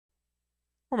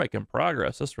We're making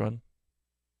progress this run.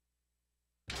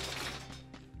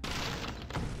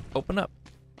 Open up.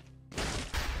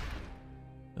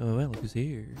 Oh, well, look who's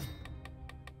here.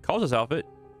 Calls this outfit.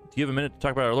 Do you have a minute to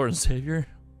talk about our Lord and Savior?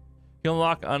 You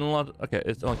unlock. Okay,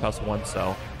 it only costs 1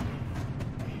 cell.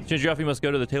 To change your outfit, you must go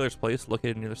to the tailor's place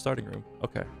located near the starting room.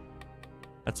 Okay.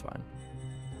 That's fine.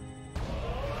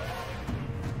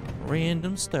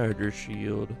 Random starter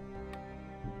shield.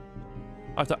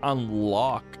 I have to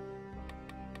unlock.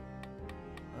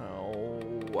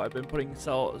 Oh, I've been putting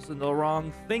cells in the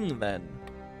wrong thing then.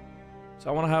 So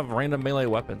I want to have random melee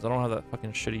weapons. I don't have that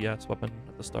fucking shitty ass weapon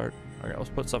at the start. Alright, let's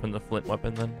put stuff in the flint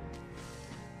weapon then.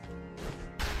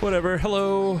 Whatever.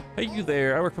 Hello. Hey, you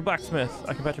there. I work for Blacksmith.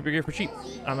 I can patch up your gear for cheap.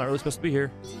 I'm not really supposed to be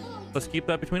here. Let's keep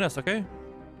that between us, okay?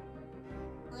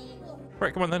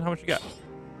 Alright, come on then. How much you got?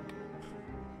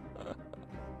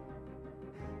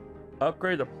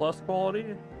 Upgrade to plus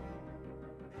quality?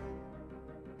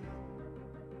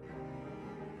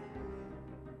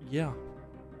 Yeah.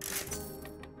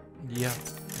 Yeah.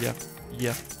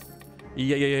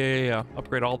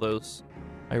 Upgrade all those.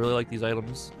 I really like these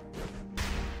items.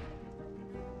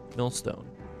 Millstone.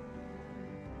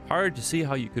 Hard to see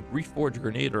how you could reforge a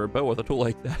grenade or a bow with a tool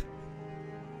like that.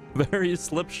 Very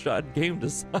slipshod game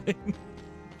design.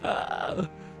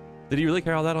 Did he really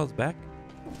carry all that on his back?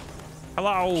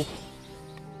 Hello.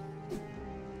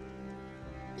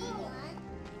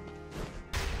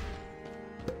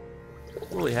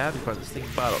 Really happy about this thing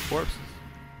about corpses.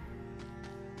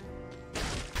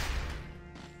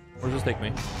 Where does this take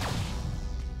me?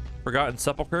 Forgotten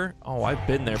Sepulchre? Oh, I've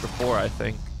been there before, I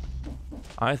think.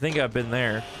 I think I've been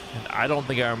there, and I don't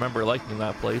think I remember liking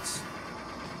that place.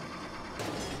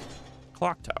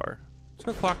 Clock Tower. Let's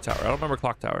go Clock Tower. I don't remember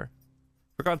Clock Tower.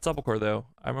 Forgotten Sepulchre, though.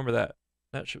 I remember that.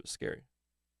 That shit was scary.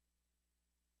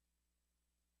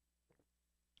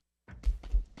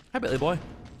 Hi, Billy boy.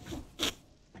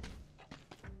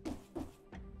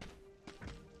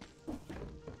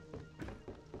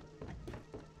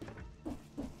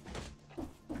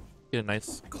 Get a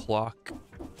nice clock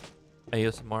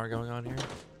ASMR going on here.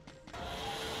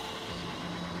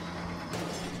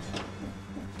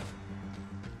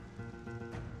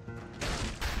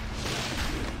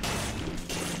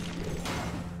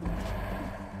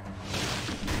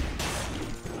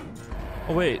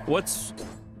 Oh wait, what's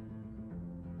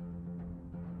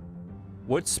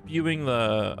spewing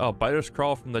the... Oh, biters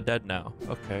crawl from the dead now.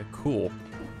 Okay, cool.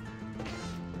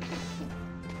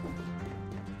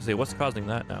 Say, what's causing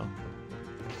that now?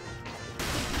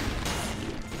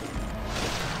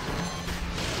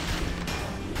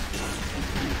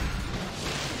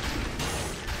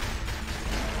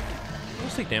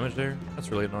 Just take damage there. That's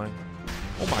really annoying.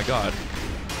 Oh my god.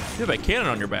 You have a cannon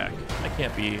on your back. That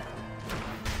can't be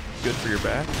good for your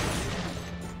back.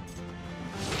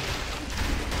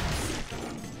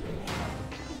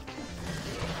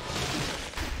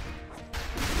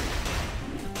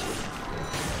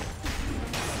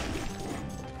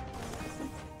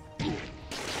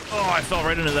 Oh, I fell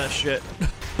right into that shit.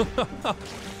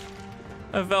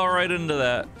 I fell right into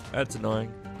that. That's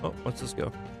annoying. Oh, what's this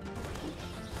go?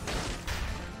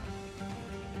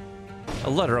 A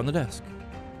letter on the desk.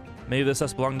 Maybe this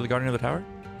has belonged to the guardian of the tower?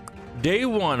 Day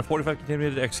 1, 45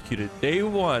 contaminated, executed. Day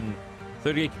 1,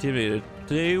 38 contaminated.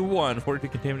 Day 1, 42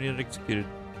 contaminated, executed.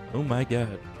 Oh my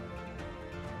god.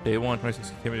 Day 1, 26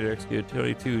 contaminated, executed.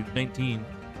 22, 19.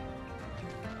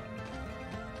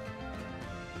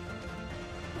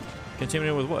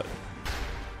 Contaminated with what?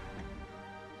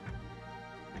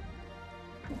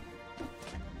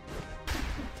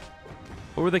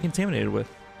 What were they contaminated with?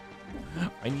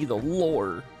 I need the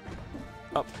lore.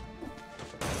 Up.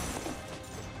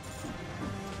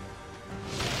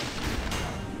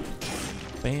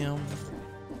 Bam.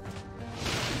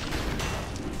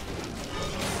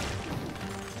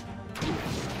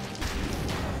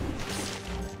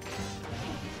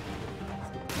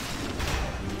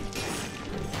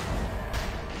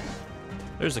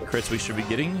 There's the crits we should be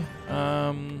getting.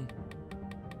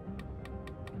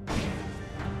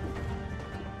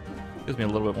 Gives me a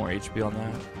little bit more HP on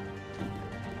that.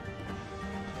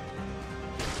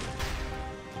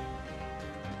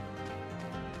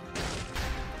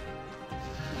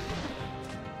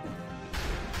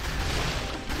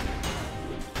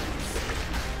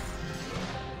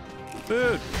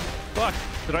 Food! Fuck!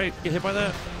 Did I get hit by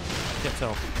that? Can't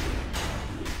tell.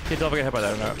 Can't tell if I got hit by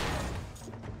that or not.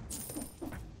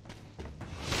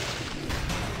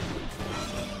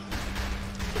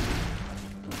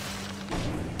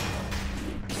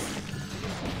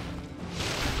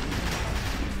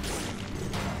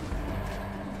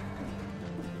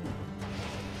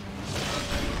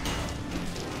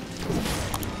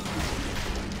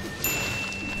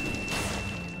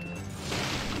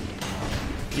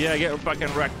 Yeah, get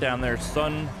fucking wrecked down there,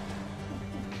 son.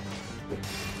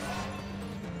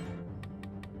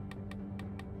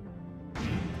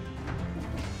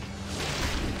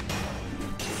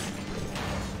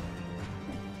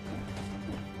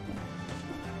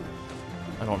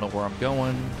 I don't know where I'm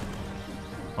going.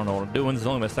 I don't know what I'm doing. This is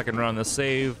only my second run on this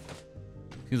save.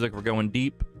 Seems like we're going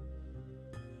deep.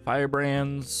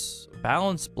 Firebrands.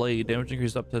 Balance blade. Damage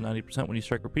increases up to 90% when you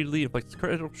strike repeatedly. Inflicts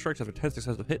critical strikes after 10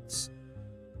 successive hits.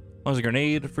 Launches a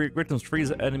grenade. Victims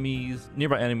freeze enemies,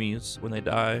 nearby enemies when they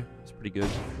die. It's pretty good.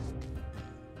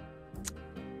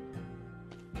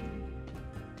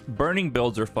 Burning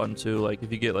builds are fun too. Like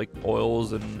if you get like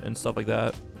oils and stuff like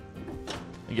that.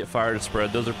 And get fire to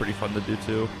spread. Those are pretty fun to do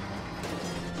too.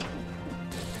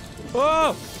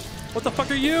 Oh! What the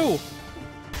fuck are you?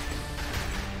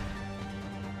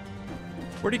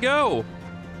 Where'd he go?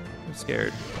 I'm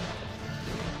scared.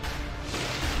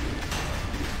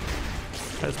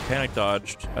 I just panic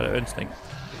dodged out of instinct.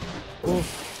 Oh.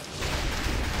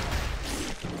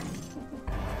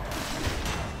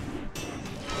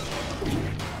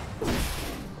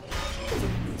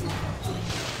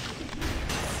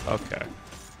 Okay.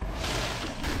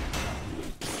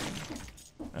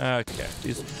 Okay.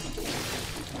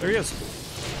 There he is.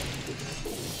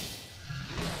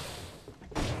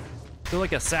 They're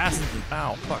like assassins.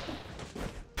 Ow, fuck.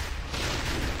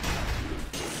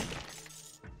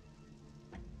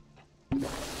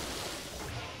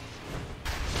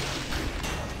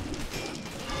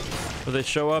 When they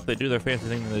show up, they do their fancy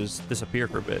thing and they just disappear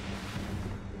for a bit.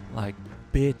 Like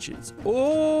bitches.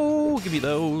 Oh, give me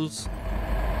those.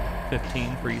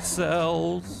 15 free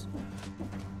cells.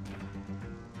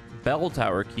 Bell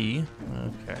tower key.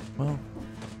 Okay, well,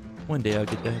 one day I'll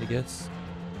get that, I guess.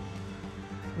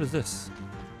 What is this?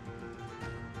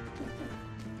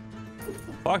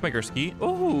 Clockmaker's key.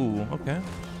 Oh, okay.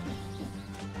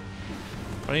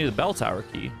 I need a bell tower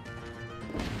key.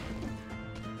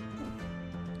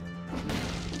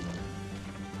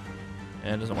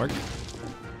 And it doesn't work.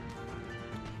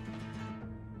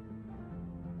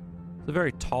 It's a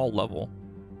very tall level.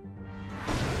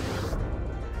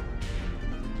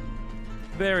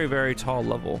 Very, very tall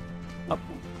level. Up,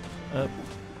 up,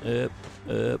 up,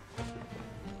 up.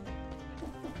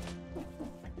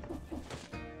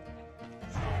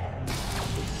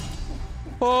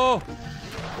 Oh!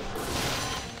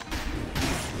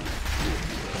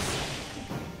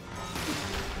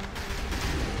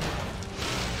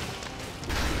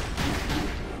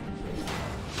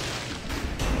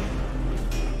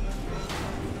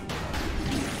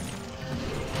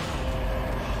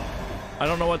 I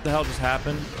don't know what the hell just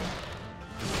happened.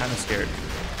 I'm kind of scared.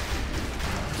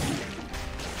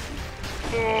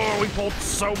 Oh, we pulled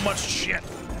so much shit.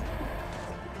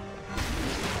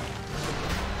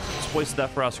 Just wasted that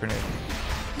frost grenade.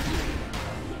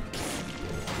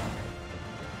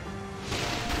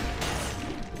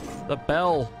 The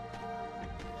bell.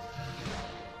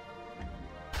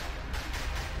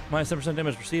 Minus 10%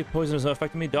 damage received. Poison is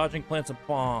affecting me. Dodging plants a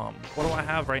bomb. What do I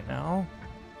have right now?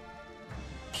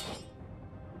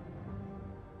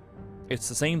 It's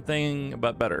the same thing,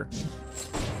 but better.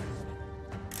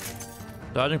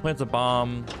 Dodging plants a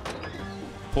bomb.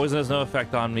 Poison has no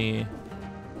effect on me.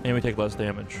 And we take less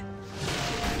damage.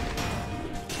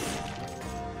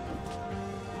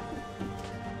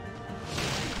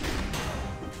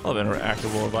 I love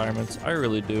interactable environments. I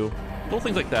really do. Little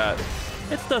things like that.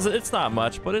 It's not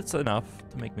much, but it's enough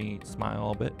to make me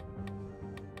smile a bit.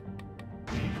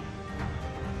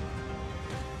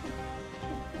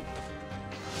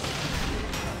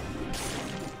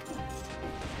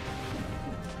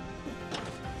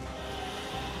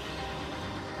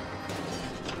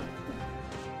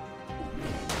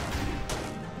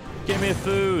 Give me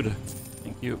food.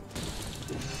 Thank you.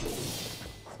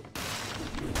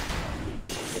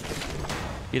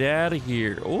 Get out of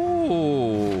here.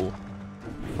 Oh,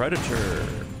 predator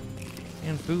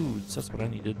and foods. That's what I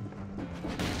needed.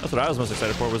 That's what I was most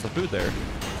excited for, was the food there.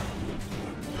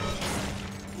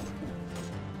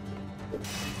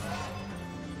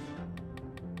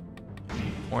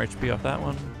 More HP off that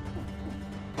one.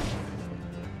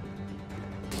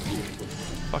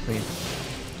 Fuck me.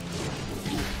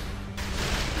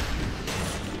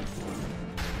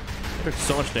 I took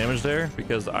so much damage there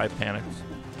because I panicked.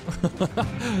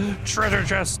 Treasure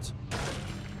chest!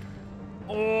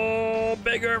 Oh,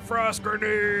 bigger frost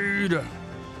grenade!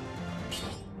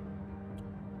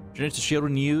 Generates a shield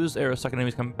when used. Arrows stuck in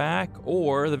enemies come back,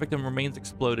 or the victim remains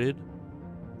exploded.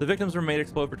 The victims remain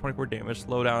explode for 24 damage.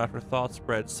 Slow down after thought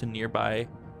spreads to nearby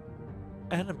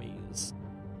enemies.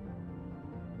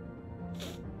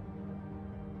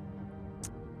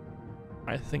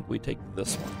 I think we take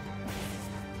this one.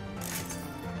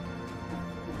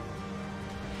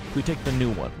 We take the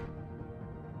new one.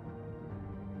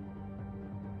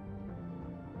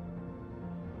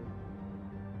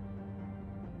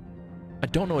 I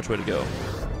don't know which way to go.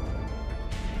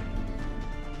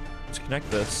 Let's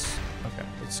connect this. Okay,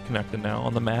 it's connected now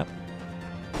on the map.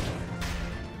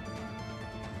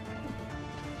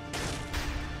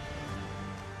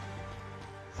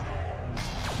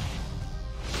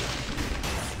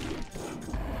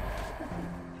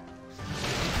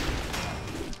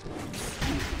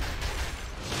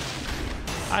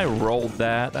 I rolled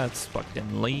that. That's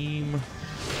fucking lame.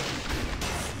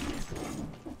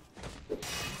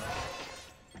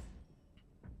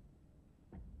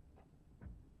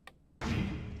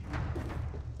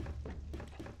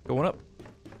 Going up.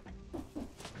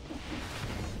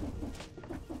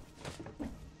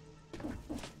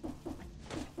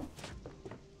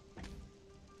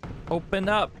 Open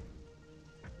up.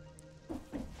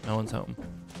 No one's home.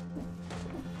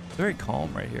 It's very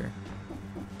calm right here.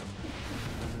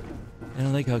 I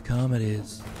don't like how calm it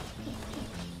is.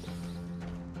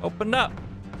 Open up.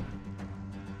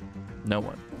 No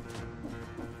one.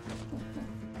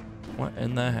 What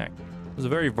in the heck? It was a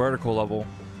very vertical level.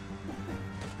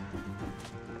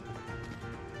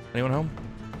 Anyone home?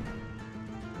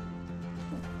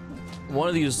 One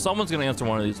of these, someone's gonna answer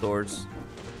one of these doors.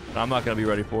 And I'm not gonna be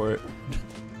ready for it.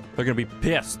 They're gonna be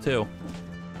pissed too.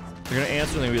 They're gonna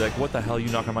answer and they're gonna be like, what the hell you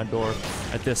knock on my door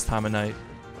at this time of night?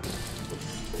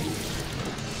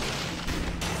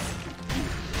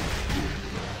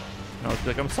 And I was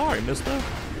like, I'm sorry, mister.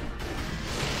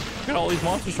 I got all these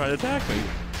monsters trying to attack me.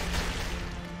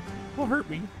 Don't hurt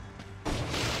me.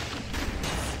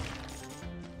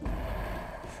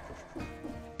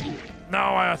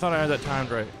 No, I thought I had that timed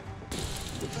right.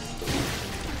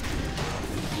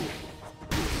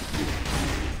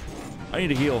 I need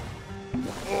to heal.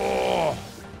 Oh,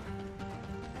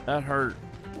 that hurt.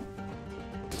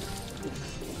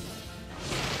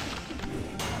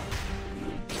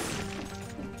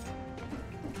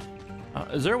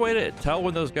 Is there a way to tell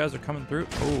when those guys are coming through?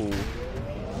 Oh.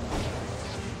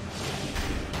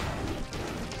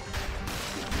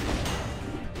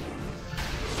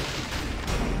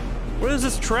 What is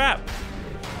this trap?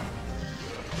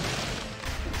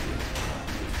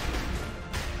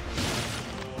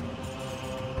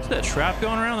 Is that trap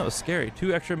going around? That was scary.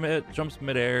 2 extra jumps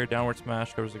midair, downward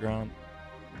smash covers the ground.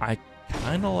 I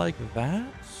kind of like that.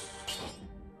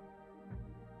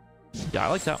 Yeah, I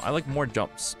like that. I like more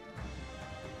jumps.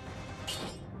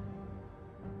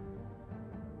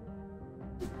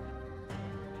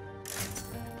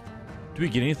 Do we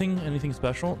get anything? Anything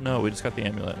special? No, we just got the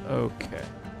amulet. Okay.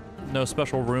 No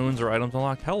special runes or items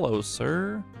unlocked. Hello,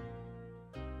 sir.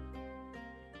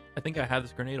 I think I have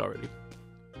this grenade already.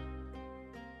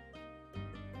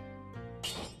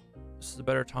 This is a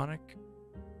better tonic.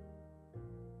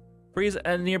 Freeze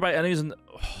and nearby enemies and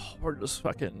oh, we're just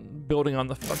fucking building on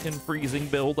the fucking freezing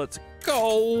build. Let's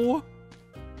go.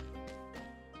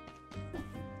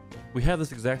 We have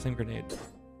this exact same grenade.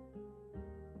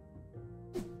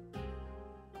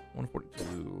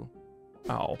 142.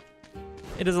 Ow.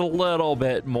 It is a little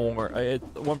bit more.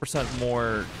 1%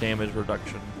 more damage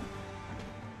reduction.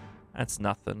 That's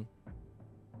nothing.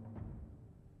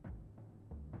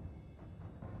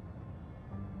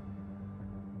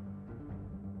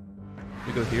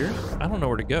 We go here? I don't know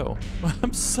where to go.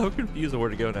 I'm so confused on where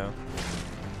to go now.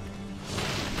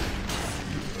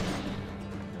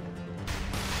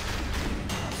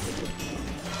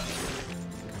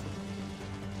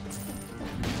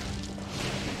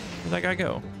 Where'd that guy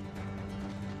go?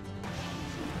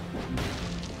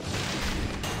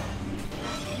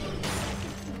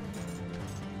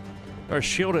 Our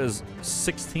shield is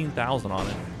 16,000 on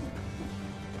it.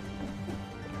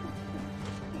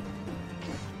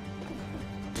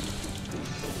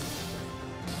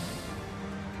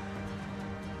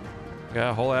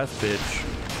 Got a whole ass bitch.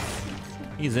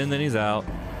 He's in, then he's out.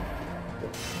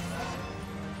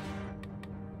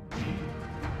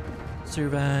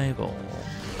 Survival.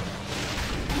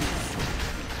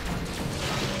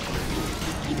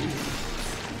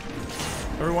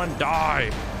 Everyone die.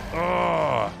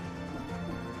 Ugh.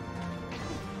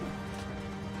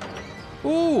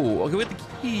 Ooh, okay, we have the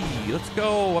key. Let's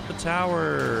go up the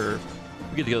tower.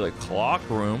 We get to go to the clock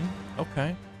room.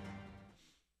 Okay.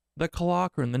 The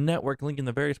clock room, the network linking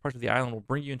the various parts of the island will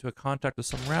bring you into a contact with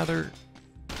some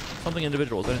something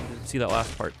individuals. I didn't see that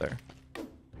last part there.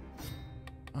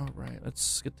 All right,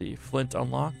 let's get the flint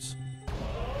unlocked.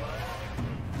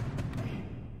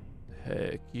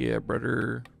 Heck yeah,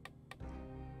 brother.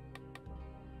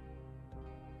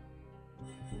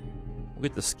 We'll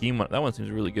get the scheme one. That one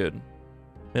seems really good.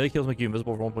 Melee kills make you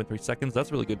invisible for 1.3 seconds.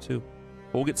 That's really good too.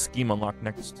 But we'll get scheme unlocked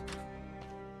next.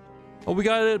 Oh, we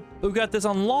got it. We got this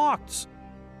unlocked.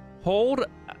 Hold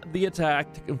the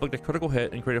attack to inflict a critical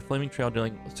hit and create a flaming trail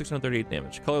dealing 638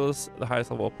 damage. Colorless, the highest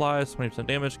level applies. 20%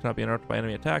 damage. Cannot be interrupted by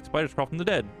enemy attacks. Spiders crawl from the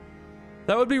dead.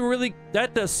 That would be really...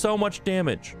 That does so much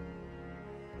damage.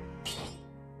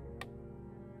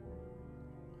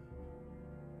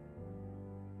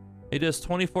 It does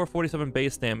 2447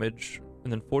 base damage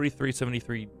and then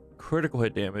 4373 critical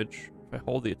hit damage if I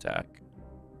hold the attack.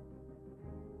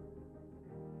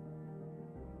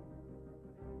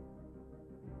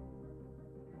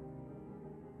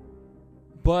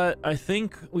 But I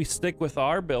think we stick with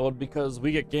our build because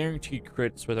we get guaranteed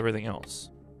crits with everything else.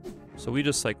 So we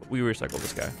just we recycle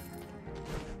this guy.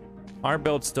 Our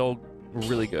build's still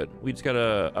really good. We just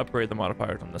gotta upgrade the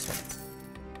modifiers on this one.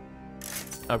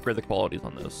 Upgrade the qualities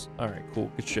on this. All right, cool,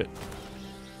 good shit.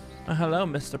 Hello,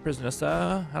 Mr. Prisoner,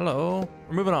 sir. Hello.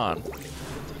 We're moving on.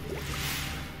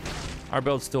 Our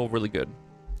build's still really good.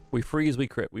 We freeze, we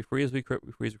crit. We freeze, we crit.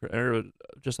 We freeze, we crit. Enter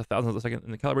just a thousandth of a second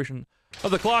in the calibration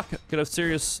of the clock could have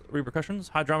serious repercussions.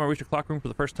 High drama reached a clock room for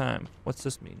the first time. What's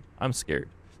this mean? I'm scared.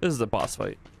 This is a boss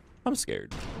fight. I'm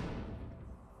scared.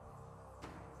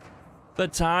 The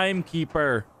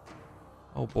timekeeper.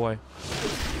 Oh boy.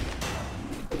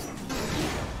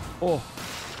 Oh,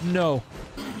 no.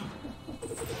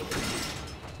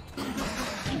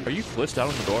 Are you glitched out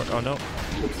on the door? Oh, no.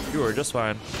 You are just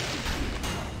fine.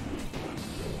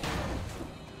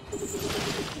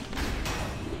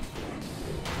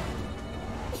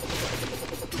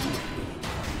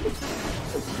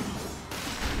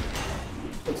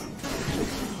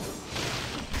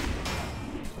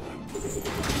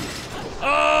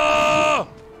 Oh!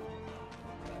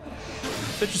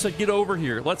 Bitch just said, get over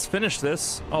here. Let's finish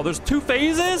this. Oh, there's 2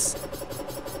 phases?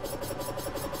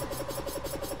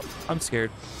 I'm scared.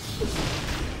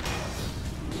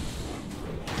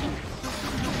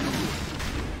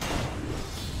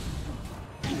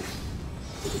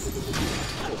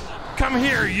 Come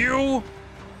here, you!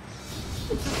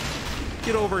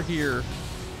 Get over here.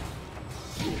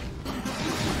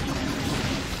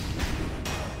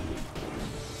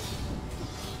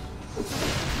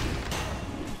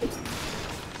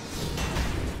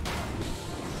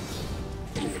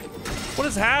 What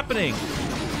is happening?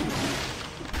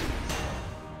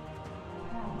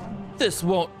 This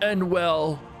won't end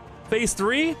well. Phase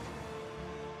 3?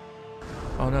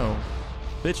 Oh no.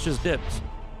 Bitch just dipped.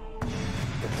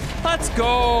 Let's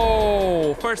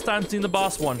go! First time seeing the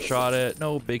boss one-shot it.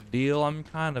 No big deal. I'm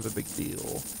kind of a big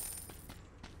deal.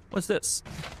 What's this?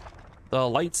 The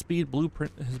light speed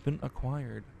blueprint has been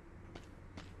acquired.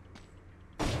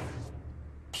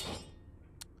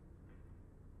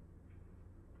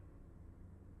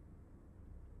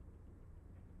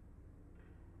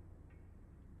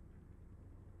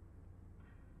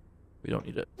 We don't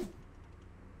need it.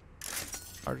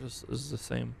 Ours is the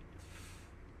same.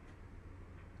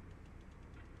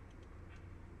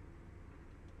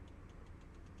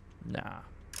 Nah.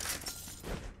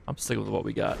 I'm sticking with what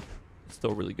we got. It's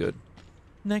still really good.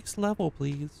 Next level,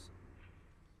 please.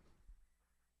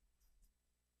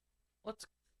 Let's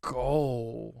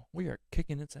go. We are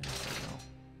kicking its ass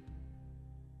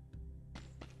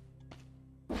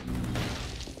right now.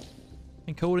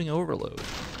 Encoding overload.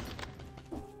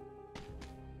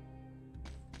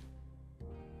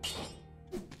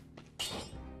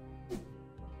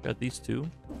 Got these 2.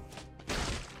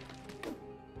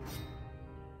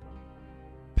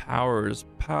 Power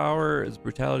is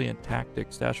brutality and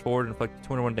tactics. Dash forward and inflict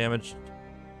 201 damage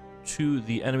to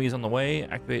the enemies on the way.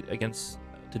 Activate against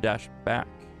to dash back.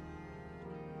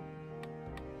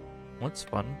 What's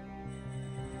fun?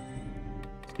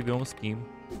 Let's keep going with scheme.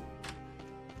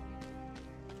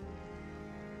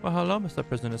 Well, hello, Mr.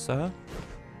 Prisoner, sir.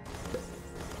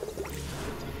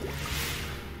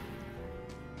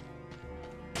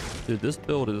 Dude, this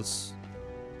build is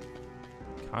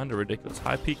kind of ridiculous.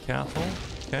 High Peak Castle.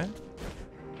 Okay.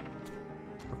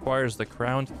 Requires the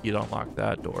crown key to unlock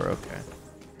that door. Okay.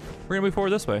 We're gonna move forward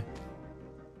this way.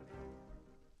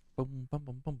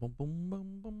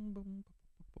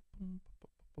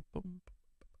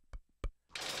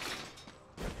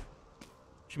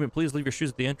 Achievement, please leave your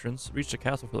shoes at the entrance. Reach the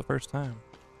castle for the first time.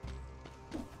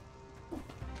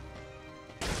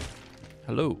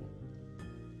 Hello.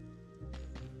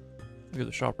 Look at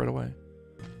the shop right away.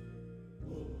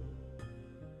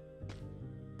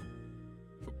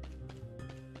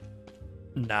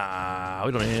 Nah,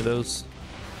 we don't need any of those.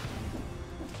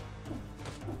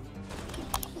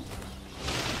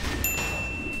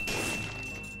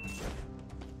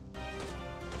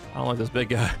 I don't like this big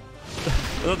guy.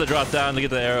 I love to drop down to get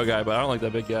the arrow guy, but I don't like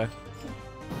that big guy.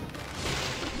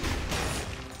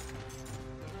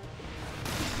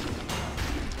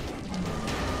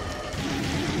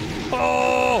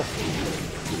 Oh!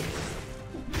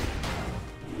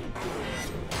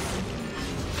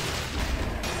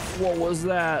 What was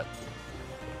that?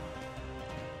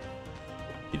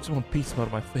 You just want peace out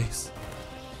of my face.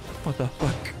 What the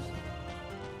fuck?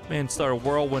 Man started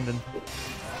whirlwinding.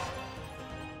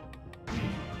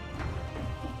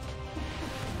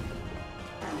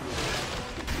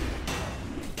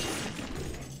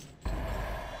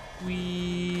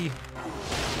 Wee.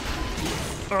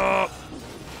 Oh.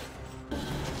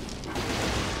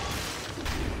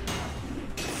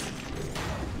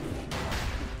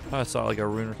 I saw like a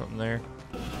rune or something there.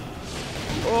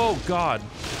 Oh god.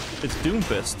 It's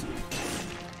Doomfist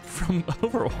from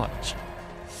Overwatch.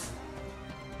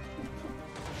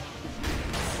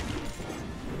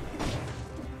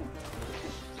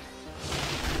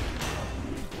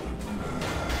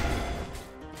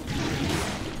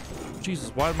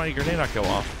 Jesus, why did my grenade not go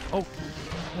off? Oh,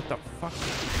 what the fuck?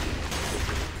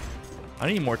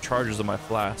 I need more charges in my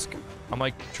flask. I'm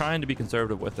like trying to be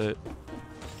conservative with it.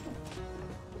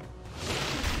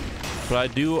 But I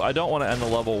don't want to end the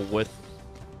level with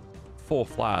full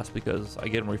flask because I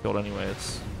get them refilled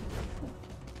anyways.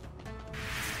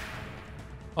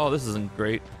 Oh, this isn't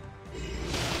great.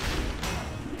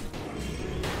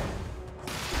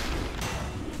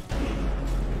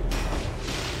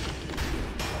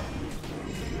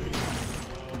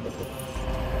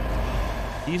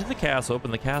 These are the castle.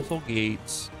 Open the castle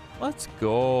gates. Let's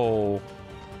go.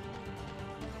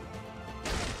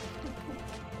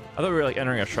 I thought we were like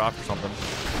entering a shop or something.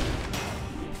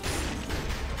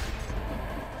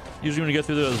 Usually when you get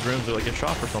through those rooms, they're like a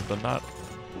shop or something, not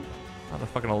a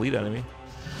fucking elite enemy.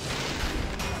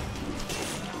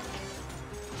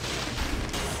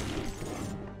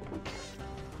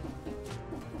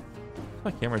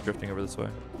 My camera's drifting over this way.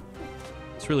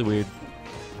 It's really weird.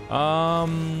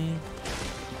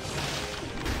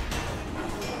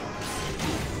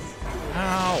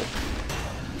 Ow.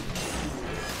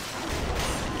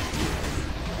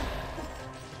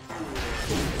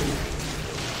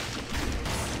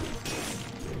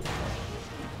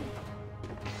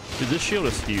 Dude, this shield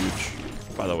is huge,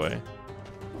 by the way.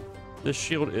 This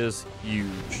shield is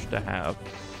huge to have.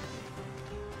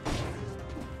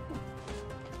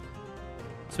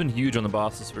 It's been huge on the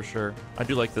bosses for sure. I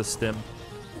do like this stim.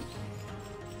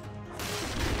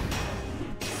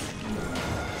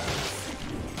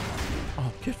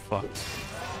 Oh, get fucked.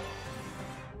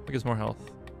 It gives more health.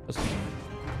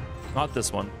 Not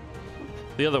this one.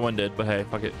 The other one did, but hey,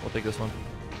 fuck it. We'll take this one.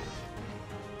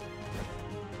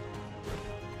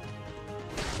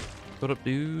 What up,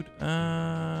 dude?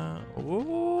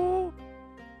 Whoa.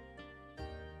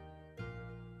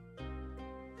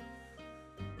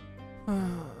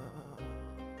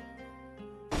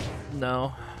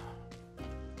 No.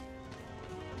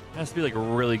 It has to be like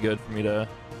really good for me to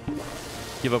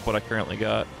give up what I currently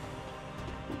got.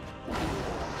 I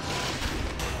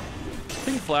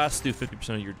think flasks do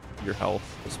 50% of your health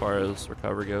as far as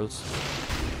recovery goes.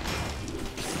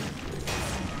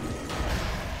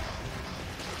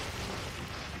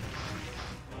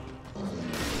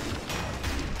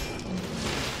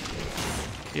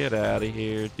 Get out of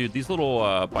here. Dude, these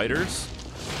little biters,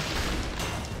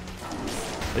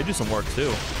 they do some work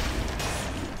too.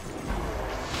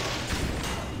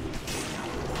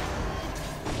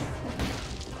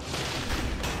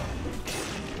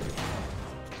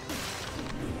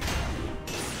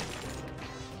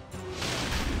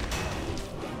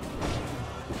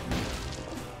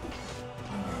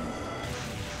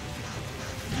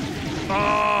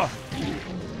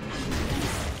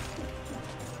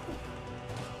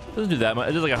 Doesn't do that much.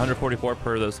 It does like 144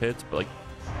 per those hits, but like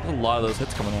there's a lot of those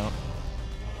hits coming out.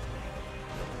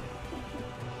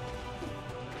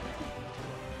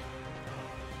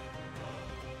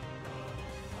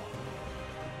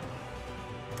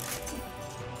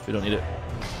 We don't need it.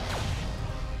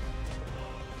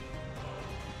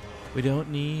 We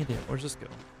don't need it. Where's this go?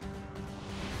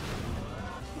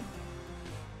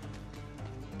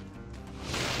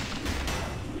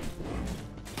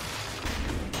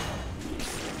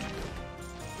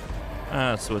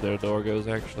 That's where their door goes,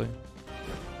 actually.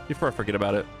 Before I forget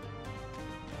about it.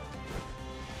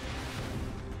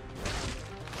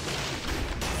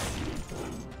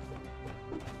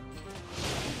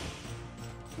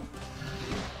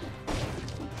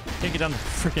 Can't get down the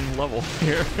freaking level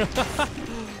here.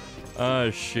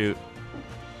 Oh, shoot.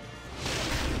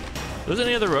 If there's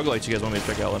any other roguelites you guys want me to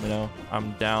check out, let me know.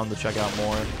 I'm down to check out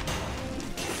more.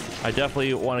 I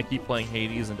definitely want to keep playing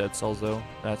Hades and Dead Cells though,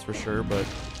 that's for sure, but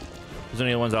if there's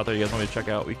any other ones out there you guys want me to check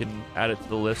out, we can add it to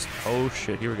the list. Oh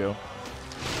shit, here we go.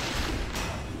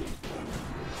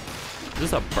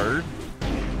 Is this a bird?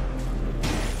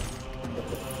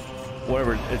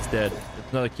 Whatever, it's dead.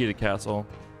 It's another key to the castle.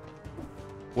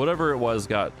 Whatever it was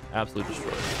got absolutely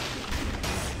destroyed.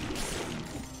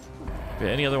 Okay,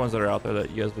 any other ones that are out there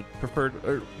that you guys would prefer,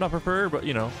 or not prefer, but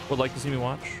you know, would like to see me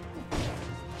watch?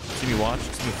 See me watch,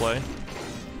 see me play?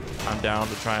 I'm down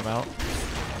to try them out.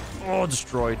 Oh,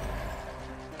 destroyed.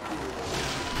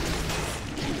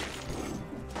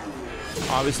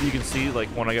 Obviously, you can see, like,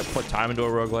 when I get put time into a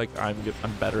roguelike,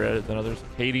 I'm better at it than others.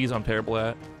 Hades, I'm terrible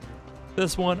at.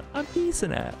 This one, I'm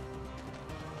decent at.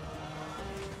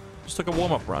 Just took a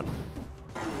warm-up run.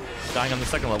 Dying on the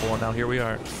second level, and now here we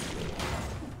are.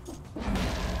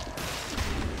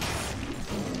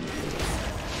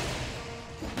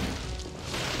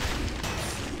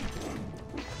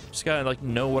 Just gotta, like,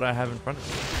 know what I have in front of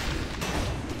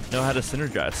me. Know how to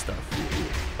synergize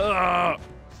stuff. Ugh!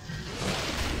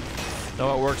 Know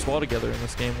what works well together in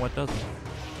this game, what doesn't.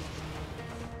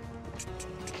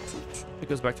 It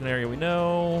goes back to an area we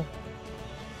know.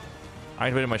 I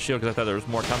activated my shield because I thought there was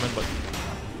more coming, but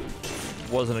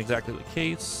wasn't exactly the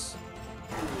case.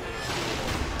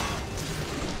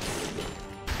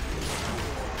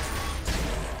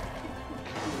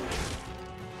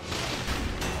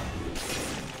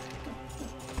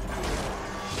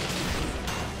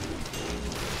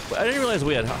 But I didn't realize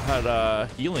we had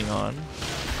healing on.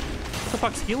 What the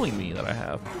fuck's healing me that I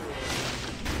have?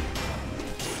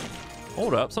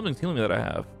 Hold up, something's healing me that I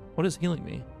have. What is healing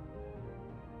me?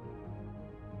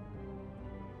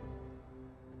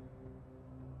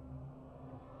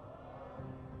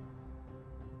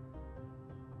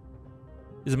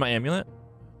 Is it my amulet?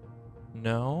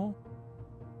 No.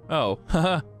 Oh,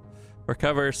 haha.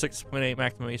 Recover 6.8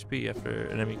 maximum HP after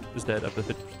an enemy is dead up to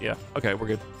 50. Yeah, okay, we're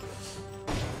good.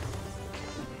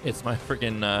 It's my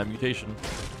freaking mutation.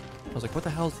 I was like, what the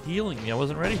hell's healing me? I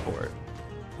wasn't ready for it.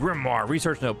 Grimoire,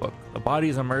 research notebook. The body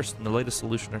is immersed in the latest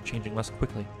solution are changing less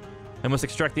quickly. I must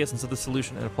extract the essence of the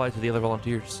solution and apply it to the other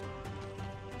volunteers.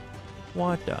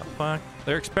 What the fuck?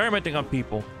 They're experimenting on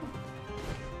people.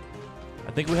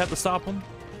 I think we have to stop them.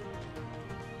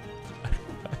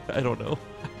 I don't know.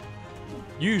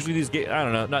 Usually these games, I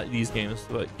don't know, not these games,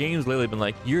 but games lately have been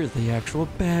like, you're the actual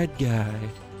bad guy.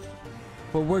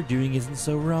 What we're doing isn't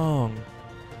so wrong.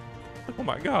 Oh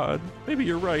my god, maybe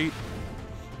you're right.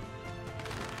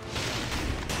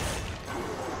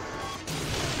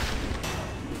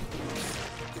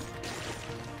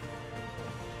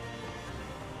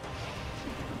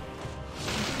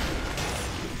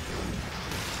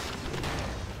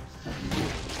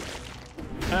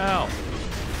 Ow.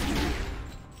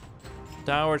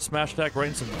 Downward smash attack right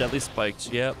into some deadly spikes.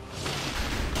 Yep.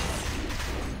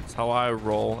 That's how I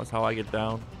roll. That's how I get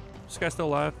down. Is this guy still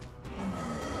alive?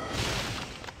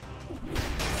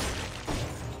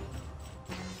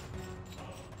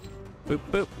 Boop,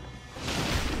 boop.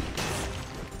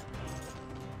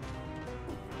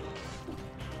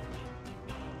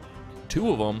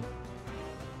 Two of them.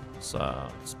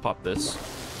 Let's pop this.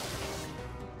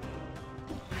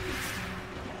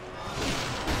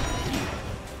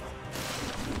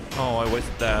 Oh, I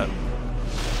wasted that.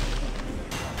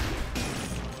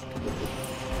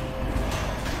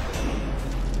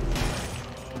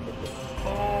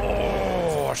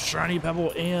 Oh, shiny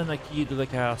pebble and a key to the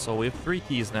castle. We have 3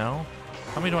 keys now.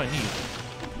 How many do I need?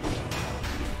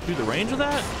 Dude, the range of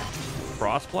that?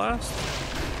 Frost Blast?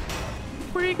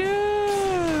 Pretty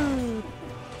good.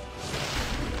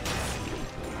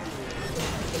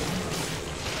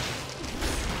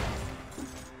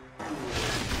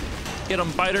 Get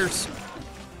them, biters.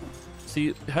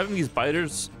 See, having these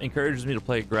biters encourages me to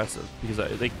play aggressive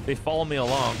because they follow me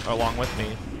along with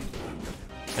me.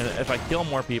 And if I kill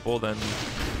more people, then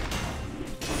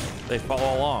they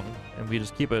follow along. And we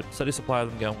just keep a steady supply of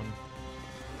them going.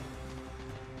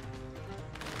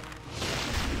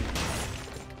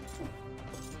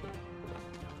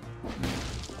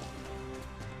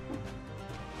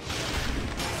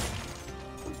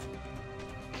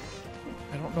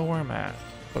 I don't know where I'm at,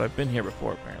 but I've been here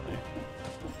before, apparently.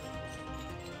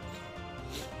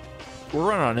 We're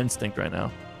running on instinct right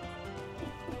now.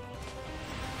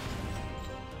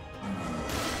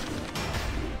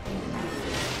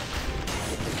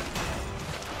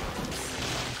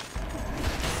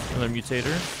 Another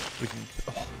mutator. We can.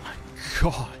 Oh my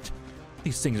god,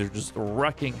 these things are just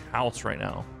wrecking house right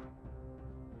now.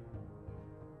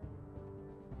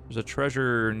 There's a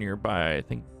treasure nearby. I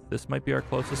think this might be our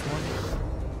closest one.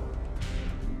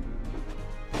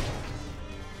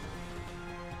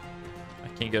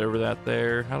 can't get over that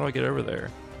there. How do I get over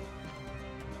there?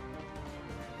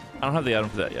 I don't have the item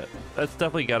for that yet. That's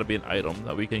definitely got to be an item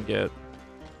that we can get.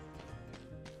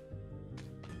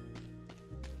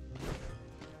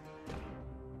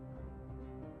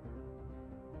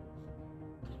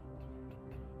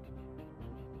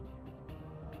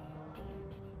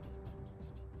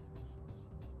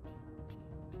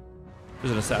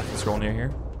 There's an assassin scroll near here,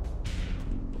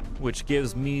 which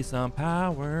gives me some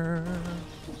power.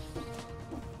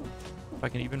 If I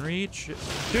can even reach.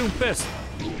 Doom Fist!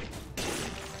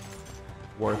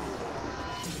 Worth.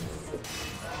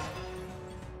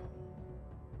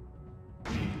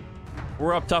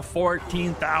 We're up to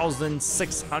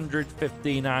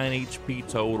 14,659 HP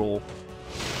total.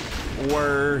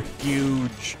 We're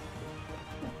huge.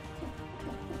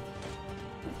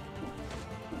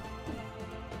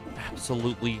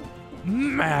 Absolutely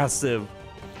massive.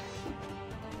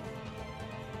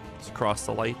 Let's cross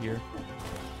the light here.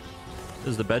 This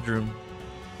is the bedroom.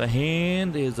 The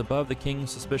hand is above the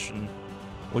king's suspicion,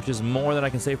 which is more than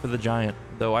I can say for the giant,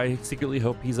 though I secretly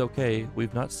hope he's okay.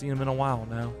 We've not seen him in a while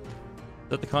now. Is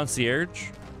that the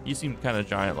concierge? You seem kind of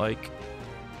giant-like.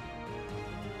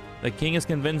 The king is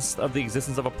convinced of the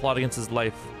existence of a plot against his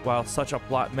life. While such a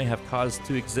plot may have cause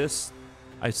to exist,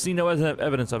 I've seen no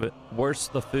evidence of it. Worse,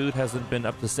 the food hasn't been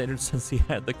up to standard since he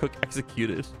had the cook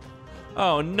executed.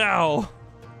 Oh no!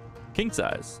 King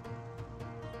size.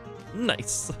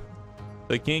 Nice.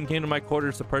 The king came to my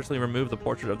quarters to personally remove the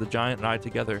portrait of the giant and I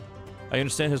together. I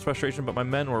understand his frustration, but my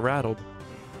men were rattled.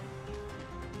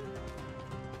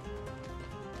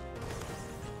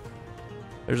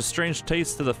 There's a strange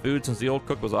taste to the food since the old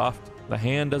cook was off. The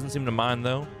hand doesn't seem to mind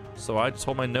though, so I just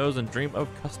hold my nose and dream of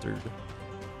custard.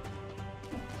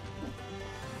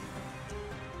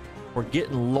 We're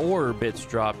getting lore bits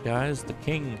dropped, guys. The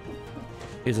king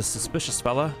is a suspicious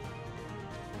fella,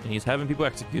 and he's having people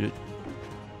executed.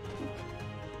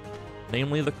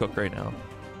 Namely the cook right now.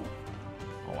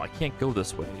 Oh, I can't go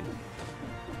this way.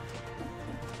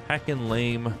 Hacking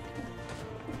lame.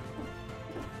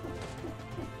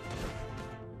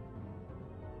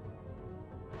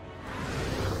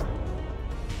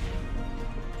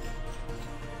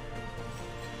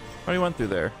 Already went through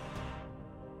there.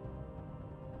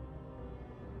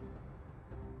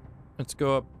 Let's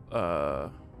go up.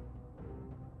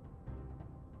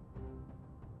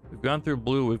 We've gone through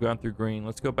blue, we've gone through green.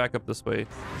 Let's go back up this way,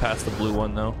 past the blue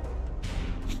one though.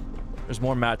 There's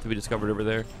more mat to be discovered over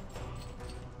there.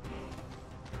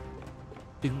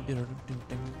 I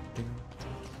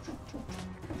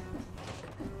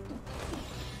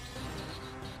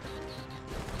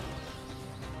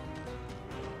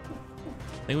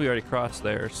think we already crossed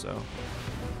there, so.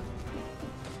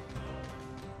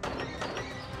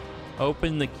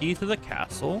 Open the key to the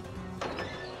castle.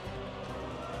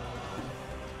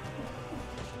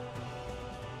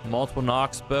 Multiple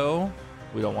Nox bow.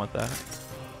 We don't want that.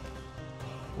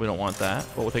 We don't want that,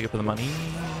 but we'll take it for the money.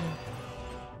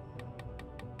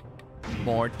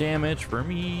 More damage for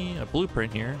me. A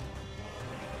blueprint here.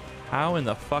 How in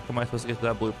the fuck am I supposed to get to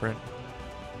that blueprint?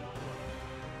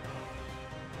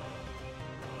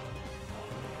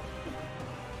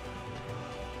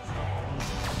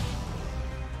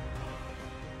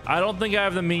 I don't think I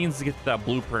have the means to get to that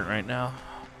blueprint right now.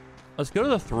 Let's go to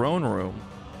the throne room.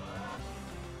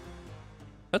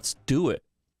 Let's do it.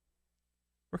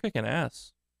 We're kicking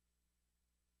ass.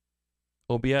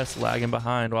 OBS lagging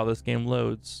behind while this game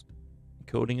loads.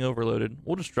 Encoding overloaded.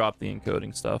 We'll just drop the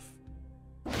encoding stuff.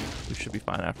 We should be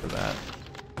fine after that.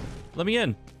 Let me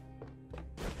in.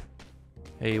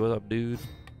 Hey, what up, dude?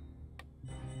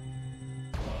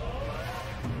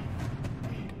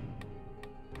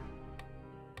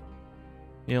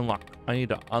 I need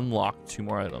to unlock 2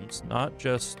 more items, not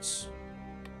just...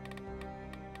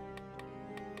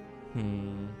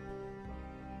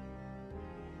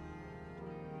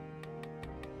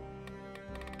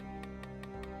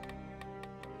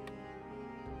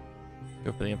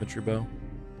 Go for the infantry bow.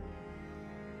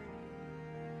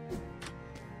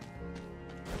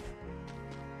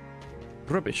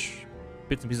 Rubbish.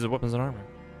 Bits and pieces of weapons and armor.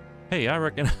 Hey, I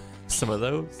recognize some of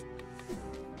those.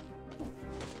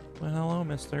 Well, hello,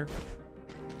 mister.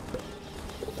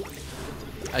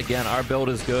 Again, our build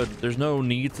is good. There's no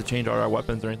need to change all our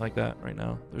weapons or anything like that right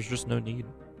now. There's just no need.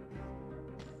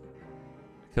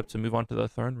 Except to move on to the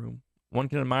throne room. One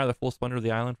can admire the full splendor of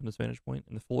the island from this vantage point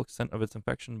and the full extent of its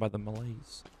infection by the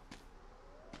malaise.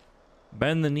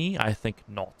 Bend the knee? I think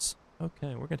not.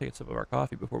 Okay, we're gonna take a sip of our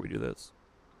coffee before we do this.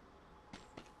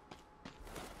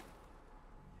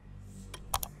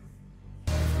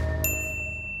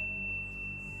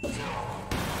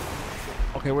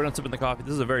 Okay, we're not sipping the coffee.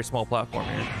 This is a very small platform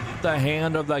here. The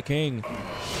hand of the king.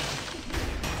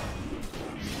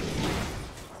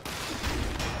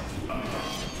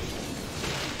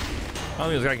 I don't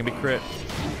think this guy can be crit.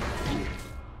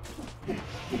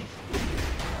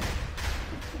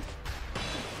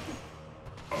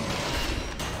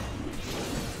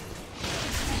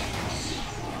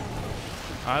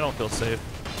 I don't feel safe.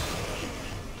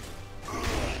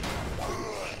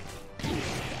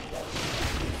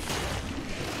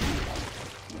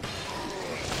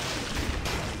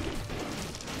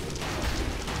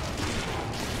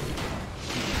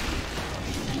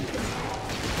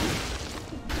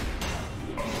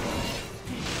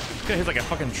 This guy hits like a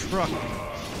fucking truck.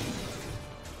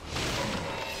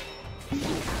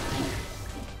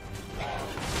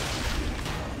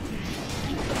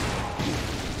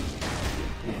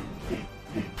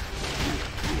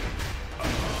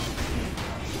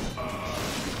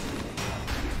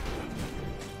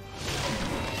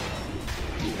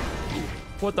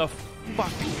 What the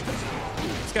fuck?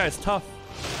 This guy's tough.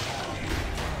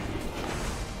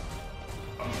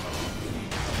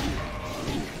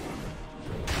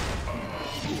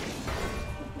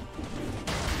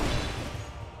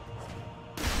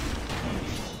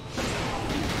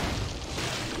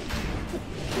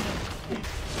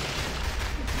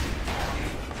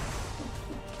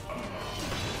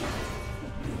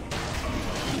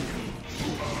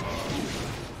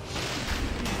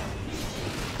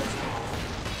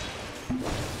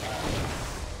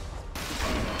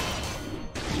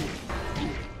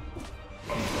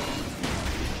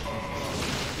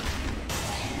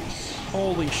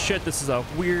 Holy shit, this is a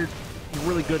weird,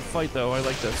 really good fight though. I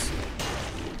like this.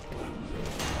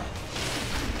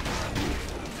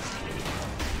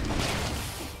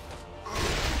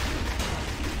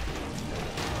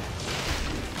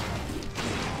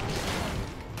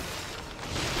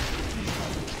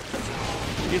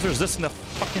 He's resisting the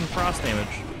fucking frost damage.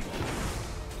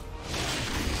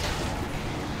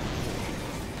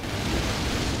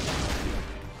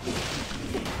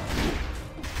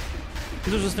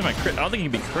 He's resisting my crit. I don't think he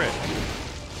can be crit.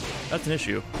 That's an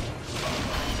issue.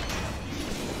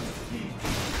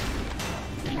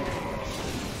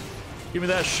 Give me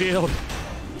that shield.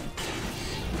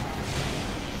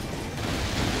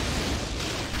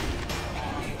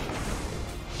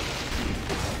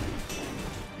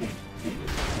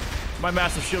 My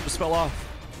massive shield just fell off.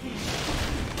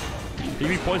 He can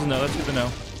be poisoned though, that's good to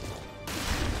know.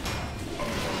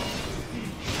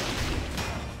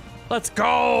 Let's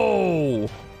go!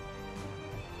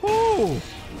 Woo!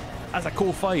 That's a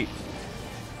cool fight.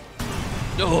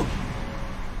 Ugh.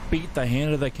 Beat the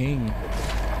hand of the king.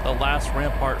 The last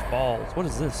rampart falls. What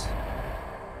is this?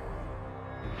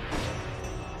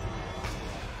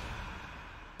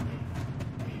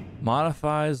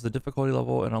 Modifies the difficulty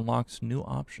level and unlocks new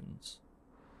options.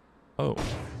 Oh,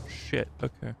 shit.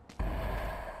 Okay.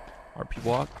 RP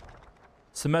walk.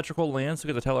 Symmetrical lance.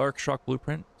 We got the Telearch shock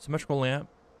blueprint. Symmetrical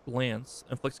lance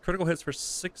inflicts critical hits for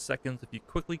 6 seconds if you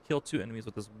quickly kill 2 enemies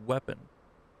with this weapon.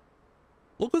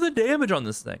 Look at the damage on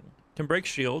this thing. Can break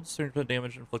shields. 30%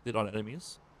 damage inflicted on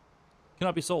enemies.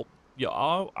 Cannot be sold. Yeah,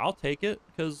 I'll take it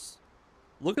because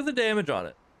look at the damage on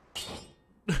it.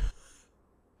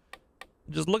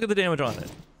 Just look at the damage on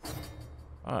it.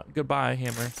 Goodbye,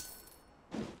 hammer.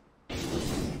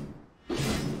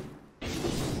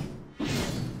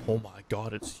 Oh my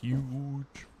god, it's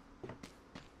huge.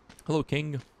 Hello,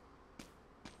 king.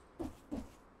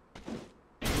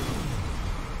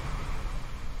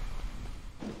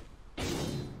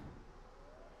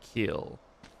 Kill.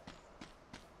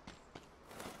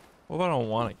 What if I don't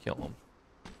want to kill him?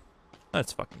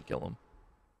 Let's fucking kill him.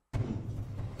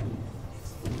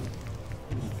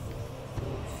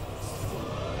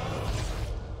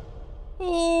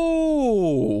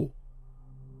 Oh!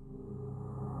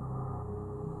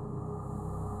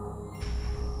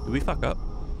 Did we fuck up?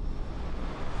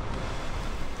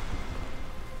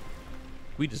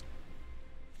 We just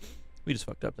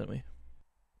fucked up, didn't we?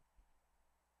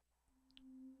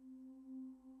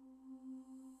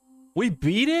 We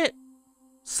beat it?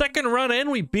 Second run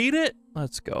in, we beat it?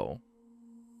 Let's go.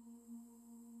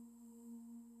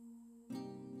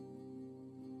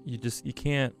 You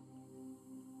can't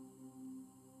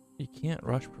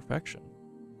rush perfection.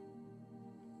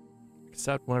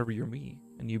 Except whenever you're me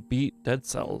and you beat Dead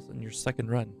Cells in your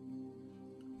second run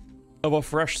of a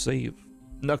fresh save.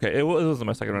 Okay, it wasn't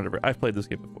my second run ever. I've played this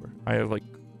game before. I have like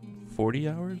 40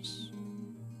 hours.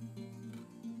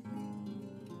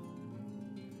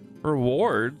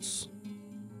 Rewards?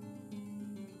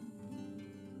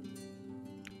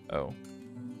 Oh.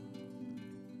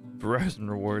 Verizon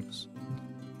rewards.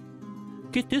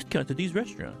 Get discounts at these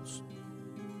restaurants.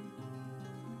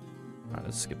 Alright,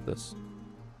 let's skip this.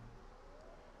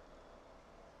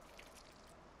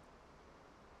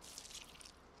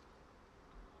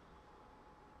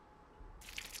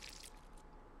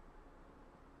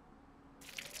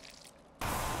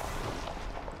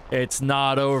 It's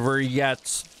not over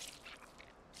yet.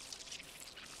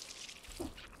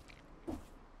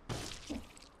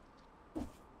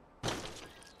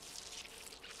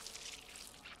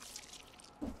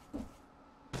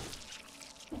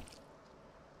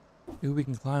 Ooh, we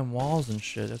can climb walls and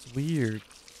shit. That's weird.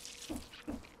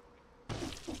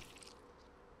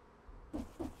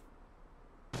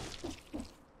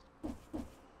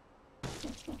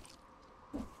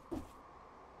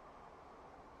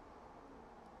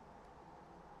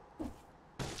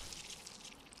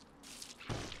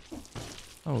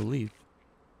 Oh, leave.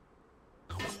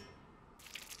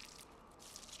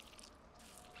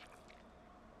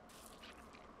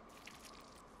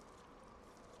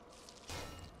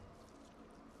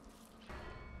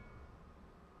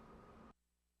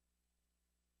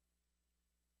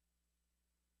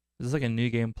 Is this like a new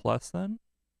game plus then?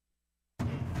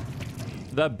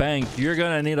 The bank. You're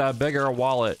gonna need a bigger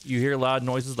wallet. You hear loud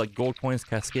noises like gold coins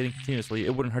cascading continuously.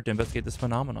 It wouldn't hurt to investigate this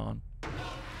phenomenon.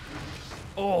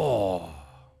 Oh.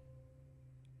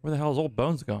 Where the hell is old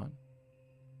Bones gone?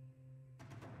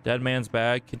 Dead man's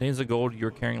bag contains the gold you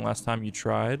were carrying last time you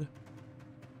tried.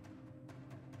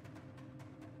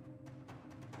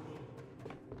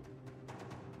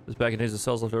 This bag contains the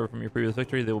cells left over from your previous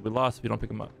victory. They will be lost if you don't pick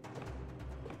them up.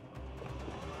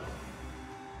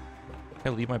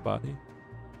 Can I leave my body?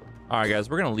 Alright guys,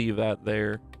 we're gonna leave that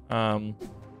there. We're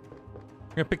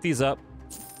gonna pick these up.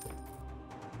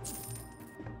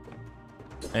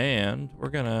 And we're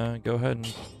gonna go ahead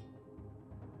and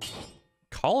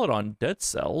call it on dead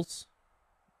cells.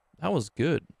 That was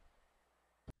good.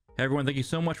 Hey everyone, thank you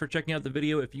so much for checking out the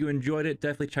video. If you enjoyed it,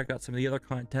 definitely check out some of the other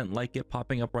content like it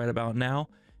popping up right about now.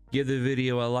 Give the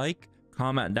video a like,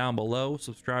 comment down below,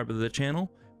 subscribe to the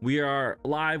channel. We are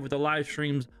live with the live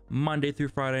streams Monday through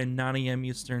Friday, 9 AM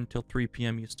Eastern till 3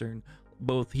 PM Eastern,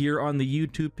 both here on the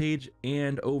YouTube page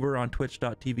and over on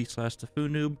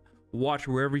twitch.tv/TefuNoob. Watch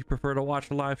wherever you prefer to watch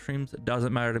the live streams. It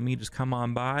doesn't matter to me. Just come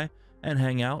on by and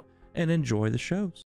hang out and enjoy the shows.